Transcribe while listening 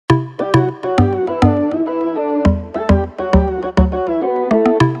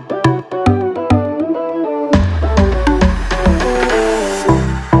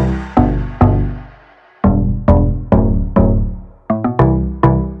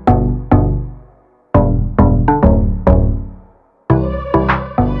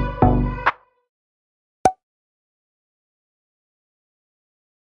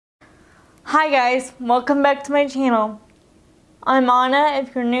Hi guys, welcome back to my channel. I'm Anna.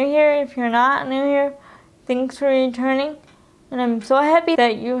 If you're new here, if you're not new here, thanks for returning. And I'm so happy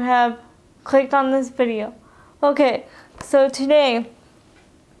that you have clicked on this video. Okay, so today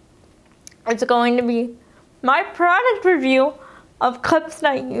it's going to be my product review of cups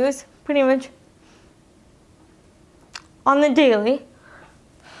that I use pretty much on the daily.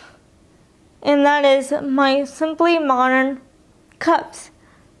 And that is my Simply Modern cups.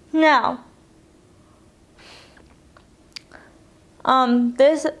 Now,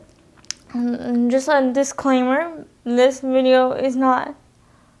 this, just a disclaimer, this video is not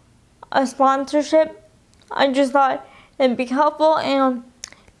a sponsorship. I just thought it'd be helpful, and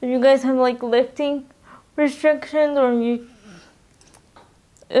if you guys have like lifting restrictions or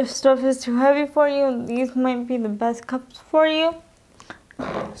if stuff is too heavy for you, these might be the best cups for you.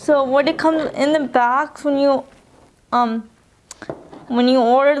 So what it comes in the box when you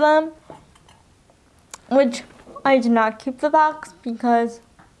order them, which I did not keep the box because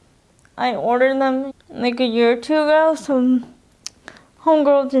I ordered them like a year or two ago, so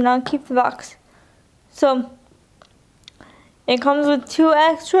homegirl did not keep the box. So it comes with 2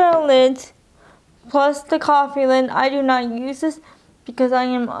 extra lids plus the coffee lid. I do not use this because I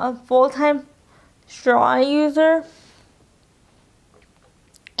am a full-time straw user,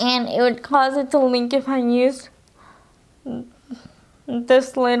 and it would cause it to leak if I used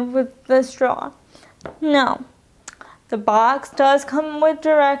this lid with the straw. Now, the box does come with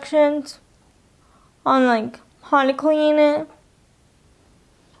directions on like how to clean it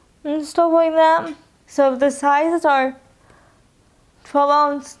and stuff like that. So the sizes are 12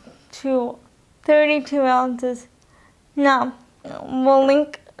 ounce to 32 ounces. Now, we'll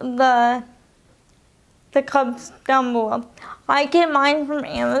link the cups down below. I get mine from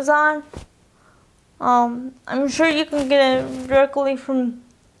Amazon. I'm sure you can get it directly from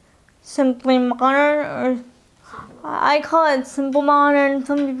Simply Modern, or I call it Simple Modern.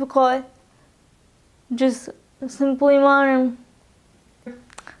 Some people call it just Simply Modern.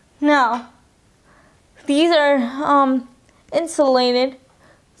 Now, these are insulated,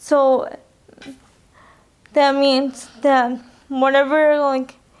 so that means that whatever,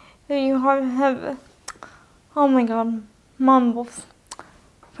 like, if you have oh my god, mumbles,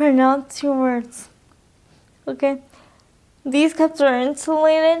 pronounce your words. Okay, these cups are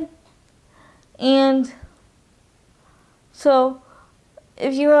insulated, and so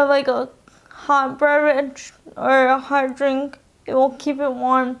if you have like a hot beverage or a hot drink, it will keep it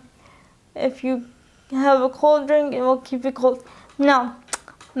warm. If you have a cold drink, it will keep it cold. Now,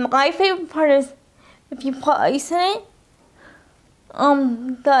 my favorite part is if you put ice in it,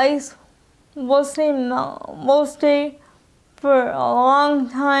 the ice will stay for a long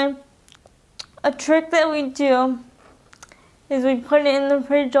time. A trick that we do is we put it in the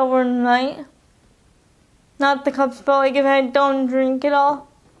fridge overnight. Not the cups, but like if I don't drink it all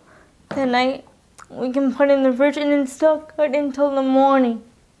that night, we can put it in the fridge and it's still good until the morning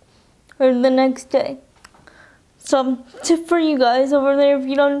or the next day. So, tip for you guys over there if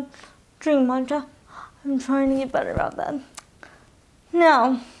you don't drink matcha. I'm trying to get better about that.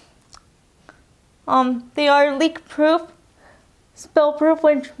 Now, they are leak proof, spill proof,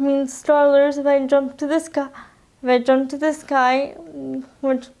 which means tumblers. If I jump to the sky,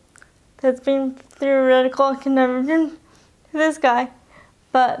 which that's being theoretical, I can never jump to the sky,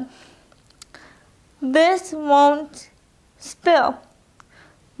 but this won't spill.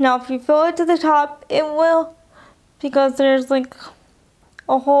 Now, if you fill it to the top, it will, because there's like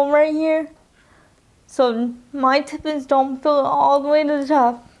a hole right here. So my tip is don't fill it all the way to the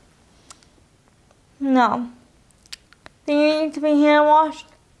top. Now, they need to be hand washed.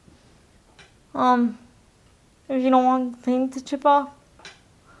 If you don't want the paint to chip off.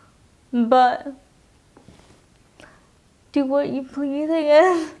 But do what you please, I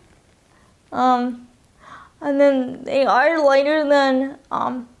guess. And then they are lighter than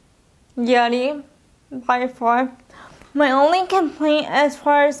Yeti by far. My only complaint as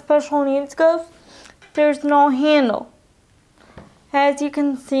far as special needs goes, there's no handle. As you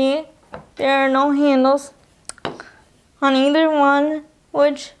can see, there are no handles on either one,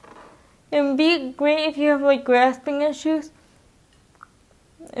 which it would be great if you have like grasping issues,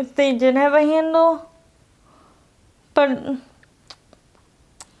 if they did have a handle, but you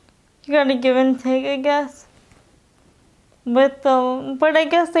gotta give and take, I guess. But I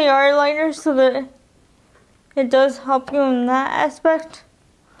guess they are lighter, so that it does help you in that aspect.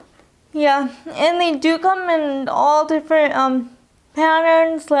 Yeah, and they do come in all different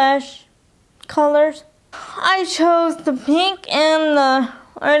patterns / colors. I chose the pink and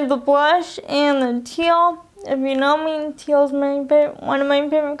the blush and the teal. If you know me, teal is one of my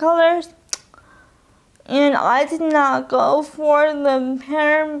favorite colors. And I did not go for the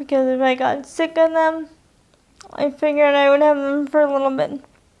pattern because if I got sick of them, I figured I would have them for a little bit.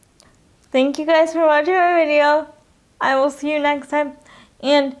 Thank you guys for watching my video. I will see you next time.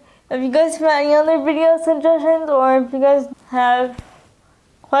 And if you guys have any other video suggestions or if you guys have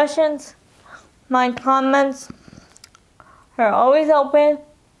questions, my comments are always open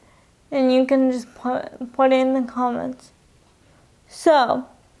and you can just put it in the comments. So,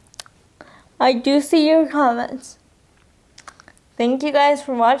 I do see your comments. Thank you guys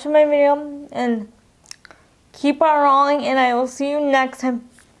for watching my video and keep on rolling and I will see you next time.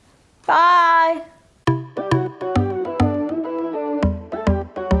 Bye!